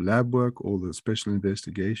the lab work, all the special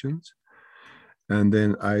investigations. And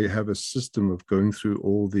then I have a system of going through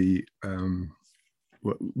all the,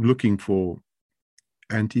 looking for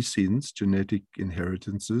antecedents, genetic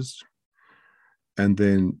inheritances, and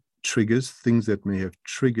then triggers, things that may have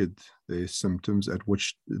triggered their symptoms, at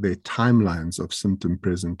which their timelines of symptom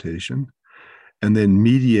presentation. And then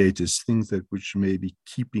mediators, things that which may be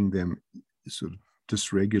keeping them sort of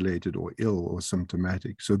dysregulated or ill or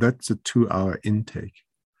symptomatic. So that's a 2-hour intake.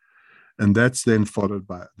 And that's then followed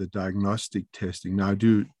by the diagnostic testing. Now I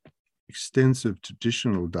do extensive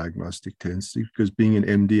traditional diagnostic testing because being an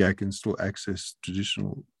MD, I can still access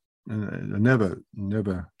traditional, I never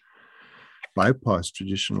bypass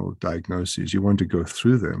traditional diagnoses. You want to go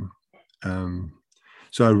through them.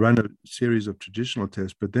 So I run a series of traditional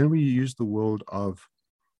tests, but then we use the world of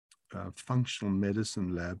functional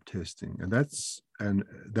medicine lab testing. And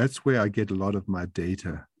that's where I get a lot of my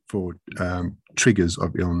data for triggers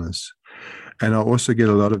of illness. And I also get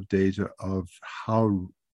a lot of data of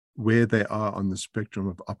where they are on the spectrum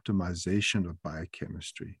of optimization of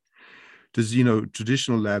biochemistry. Does, you know,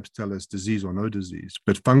 traditional labs tell us disease or no disease,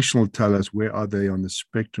 but functional tell us where are they on the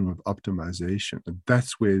spectrum of optimization. And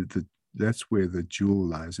that's where the jewel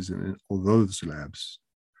lies, is in all those labs.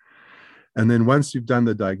 And then once you've done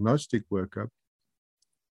the diagnostic workup,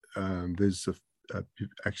 there's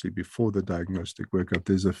actually before the diagnostic workup,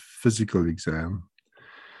 there's a physical exam.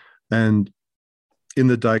 And in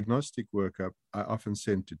the diagnostic workup, I often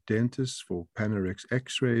send to dentists for Panorex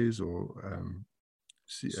x-rays or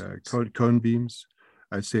cone beams.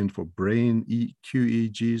 I send for brain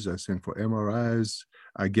QEEGs. I send for MRIs.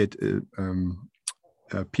 I get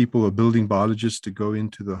people or building biologists to go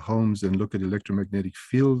into the homes and look at electromagnetic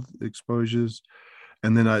field exposures.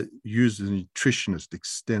 And then I use a nutritionist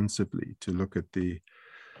extensively to look at the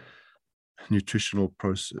nutritional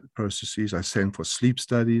processes. I send for sleep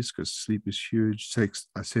studies because sleep is huge. I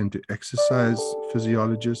send to exercise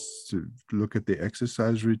physiologists to look at their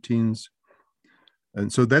exercise routines.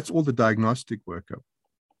 And so that's all the diagnostic workup.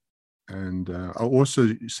 And I also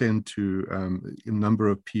sent to a number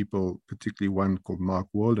of people, particularly one called Mark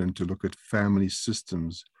Walden, to look at family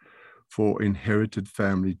systems for inherited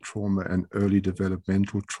family trauma and early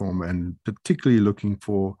developmental trauma, and particularly looking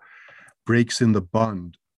for breaks in the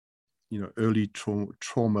bond, early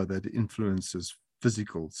trauma that influences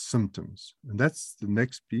physical symptoms. And that's the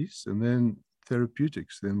next piece. And then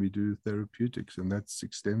therapeutics. Then we do therapeutics, and that's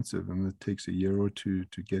extensive, and it takes a year or two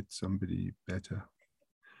to get somebody better.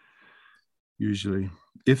 Usually,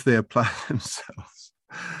 if they apply themselves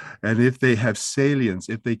and if they have salience,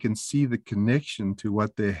 if they can see the connection to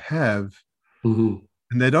what they have, and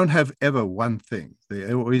they don't have ever one thing,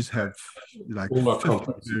 they always have like 50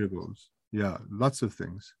 variables. Yeah, lots of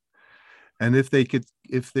things. And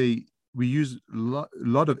we use a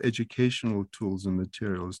lot of educational tools and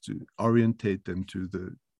materials to orientate them to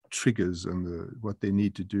the triggers and what they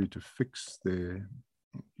need to do to fix their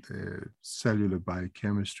cellular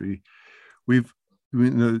biochemistry.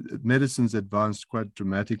 Medicine's advanced quite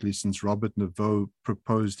dramatically since Robert Naveau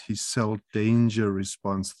proposed his cell danger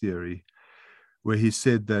response theory, where he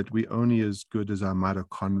said that we're only as good as our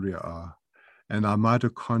mitochondria are. And our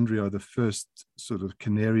mitochondria are the first sort of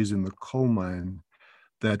canaries in the coal mine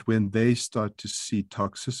that when they start to see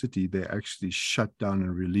toxicity, they actually shut down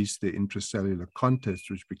and release their intracellular contents,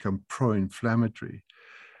 which become pro-inflammatory.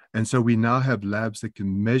 And so we now have labs that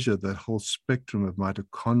can measure that whole spectrum of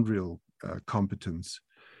mitochondrial competence.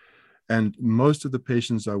 And most of the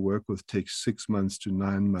patients I work with take 6 months to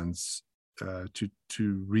 9 months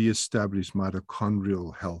to reestablish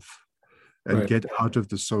mitochondrial health and get out of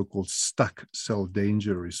the so-called stuck cell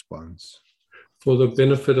danger response. For the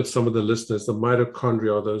benefit of some of the listeners, the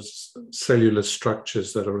mitochondria are those cellular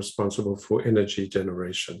structures that are responsible for energy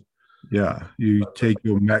generation. Yeah, you take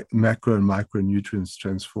your macro and micronutrients,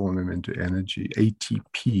 transform them into energy,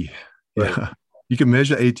 ATP. Right. Yeah, you can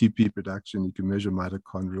measure ATP production, you can measure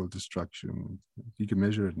mitochondrial destruction, you can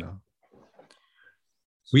measure it now.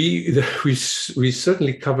 We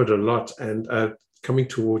certainly covered a lot, and coming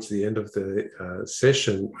towards the end of the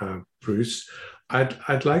session, Bruce,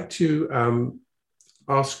 I'd like to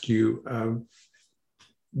ask you,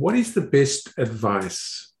 what is the best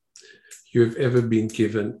advice you have ever been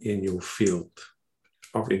given in your field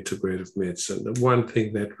of integrative medicine? The one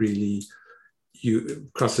thing that really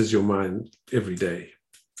crosses your mind every day.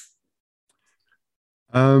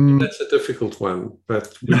 That's a difficult one,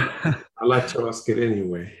 but I like to ask it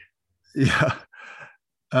anyway. Yeah.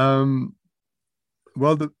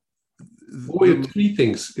 Well, three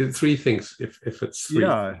things, if it's three.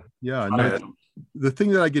 Yeah. No, the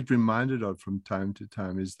thing that I get reminded of from time to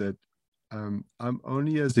time is that I'm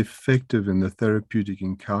only as effective in the therapeutic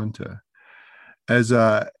encounter as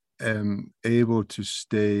I am able to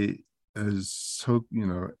stay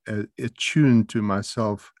attuned to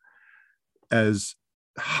myself, as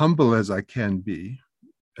humble as I can be,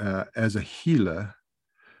 as a healer,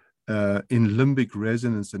 in limbic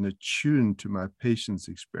resonance and attuned to my patient's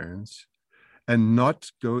experience, and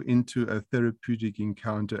not go into a therapeutic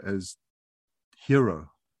encounter as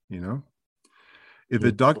hero, If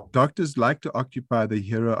a doctors like to occupy the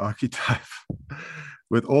hero archetype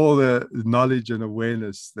with all the knowledge and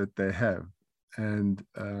awareness that they have, and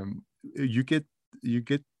you get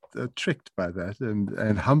tricked by that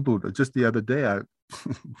and humbled. Just the other day, I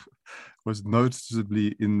was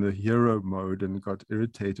noticeably in the hero mode and got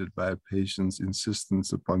irritated by a patient's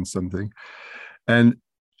insistence upon something, and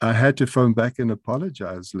I had to phone back and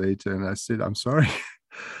apologize later. And I said, I'm sorry,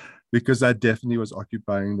 because I definitely was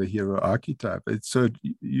occupying the hero archetype. So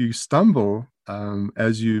you stumble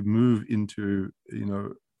as you move into,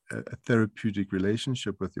 a therapeutic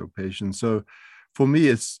relationship with your patient. So for me,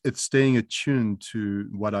 it's staying attuned to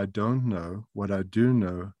what I don't know, what I do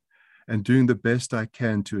know, and doing the best I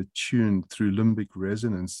can to attune through limbic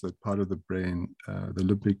resonance, that part of the brain, the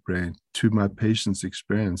limbic brain, to my patient's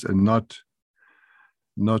experience, and not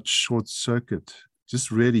short circuit,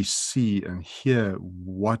 just really see and hear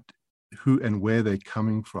who and where they're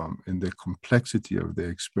coming from and the complexity of their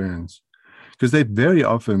experience. Because they're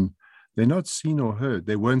not seen or heard.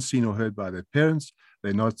 They weren't seen or heard by their parents.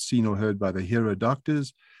 They're not seen or heard by the hero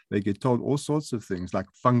doctors. They get told all sorts of things like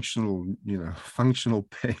functional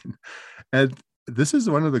pain. And this is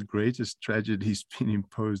one of the greatest tragedies being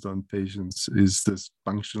imposed on patients, is this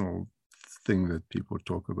functional thing that people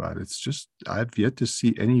talk about. It's just, I've yet to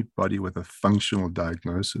see anybody with a functional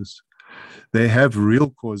diagnosis. They have real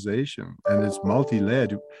causation, and it's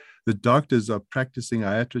multi-layered. The doctors are practicing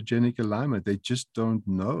iatrogenic alignment. They just don't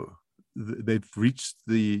know. They've reached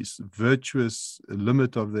the virtuous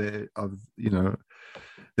limit of they've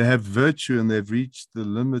they have virtue and they've reached the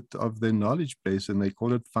limit of their knowledge base and they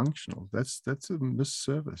call it functional. That's a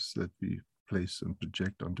misservice that we place and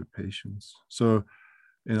project onto patients. So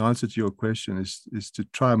in answer to your question is to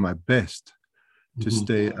try my best to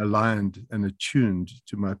stay aligned and attuned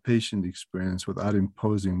to my patient experience without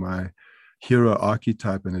imposing my hero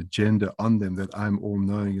archetype and agenda on them that I'm all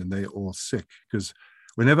knowing and they're all sick. Because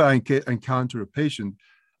whenever I encounter a patient,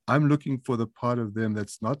 I'm looking for the part of them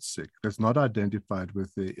that's not sick, that's not identified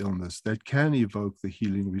with their illness, that can evoke the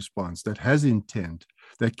healing response, that has intent,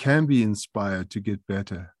 that can be inspired to get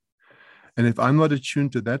better. And if I'm not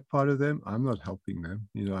attuned to that part of them, I'm not helping them.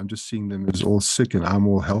 I'm just seeing them as all sick and I'm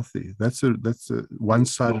all healthy. That's a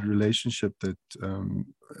one-sided relationship that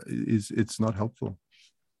it's not helpful.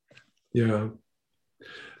 Yeah.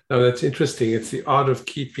 No, that's interesting. It's the art of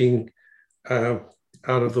keeping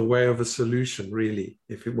out of the way of a solution, really,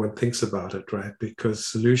 if one thinks about it, right? Because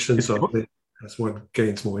solutions are there as one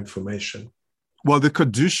gains more information. Well, the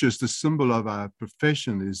caduceus, the symbol of our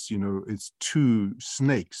profession, is, it's two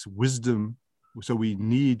snakes, wisdom. So we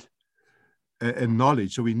need a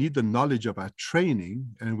knowledge. So we need the knowledge of our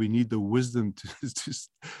training, and we need the wisdom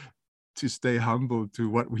to stay humble to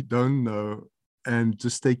what we don't know and to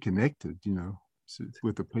stay connected,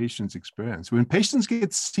 with the patient's experience. When patients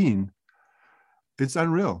get seen, it's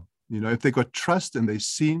unreal. If they got trust and they're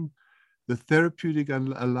seen, the therapeutic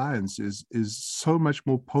alliance is so much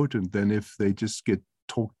more potent than if they just get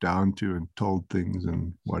talked down to and told things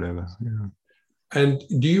and whatever. Yeah. And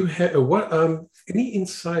do you have any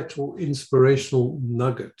insight or inspirational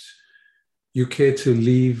nugget you care to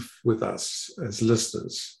leave with us as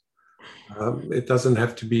listeners? It doesn't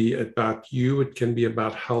have to be about you. It can be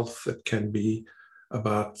about health. It can be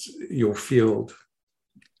about your field.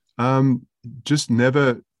 Just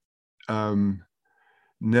never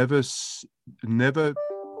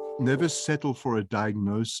settle for a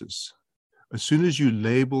diagnosis. As soon as you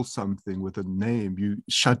label something with a name, you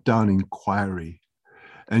shut down inquiry,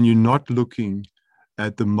 and you're not looking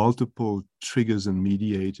at the multiple triggers and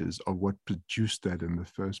mediators of what produced that in the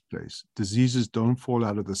first place. Diseases don't fall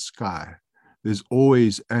out of the sky. There's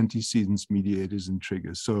always antecedents, mediators, and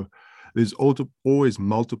triggers. So there's always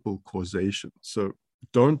multiple causation. So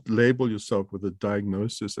don't label yourself with a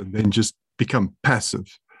diagnosis and then just become passive.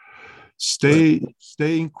 Stay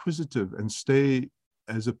inquisitive and stay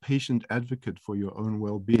as a patient advocate for your own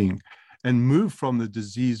well-being, and move from the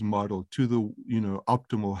disease model to the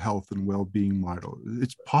optimal health and well-being model.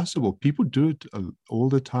 It's possible. People do it all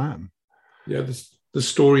the time. Yeah, the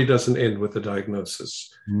story doesn't end with the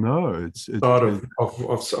diagnosis. No, it's part of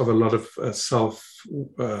a lot of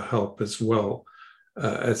self-help as well,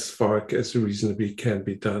 as far as reasonably can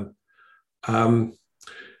be done.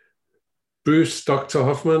 Bruce, Dr.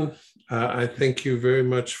 Hoffman, I thank you very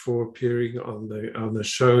much for appearing on the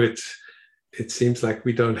show. It seems like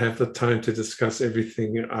we don't have the time to discuss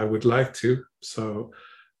everything I would like to, so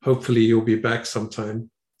hopefully you'll be back sometime.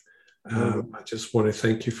 I just want to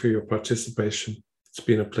thank you for your participation. It's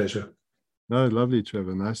been a pleasure. No, lovely,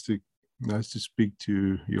 Trevor. Nice to speak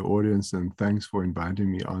to your audience, and thanks for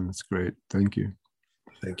inviting me on. It's great. Thank you.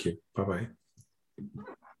 Thank you. Bye-bye.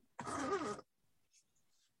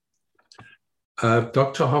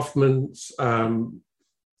 Dr. Hoffman's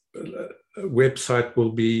website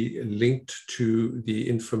will be linked to the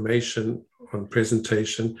information on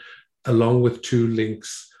presentation, along with 2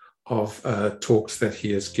 links of talks that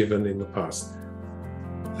he has given in the past.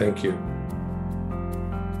 Thank you.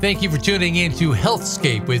 Thank you for tuning in to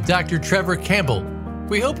Healthscape with Dr. Trevor Campbell.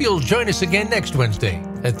 We hope you'll join us again next Wednesday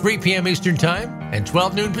at 3 p.m. Eastern Time and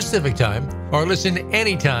 12 noon Pacific Time, or listen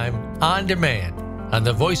anytime on demand on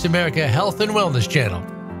the Voice America Health and Wellness Channel.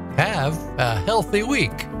 Have a healthy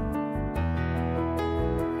week.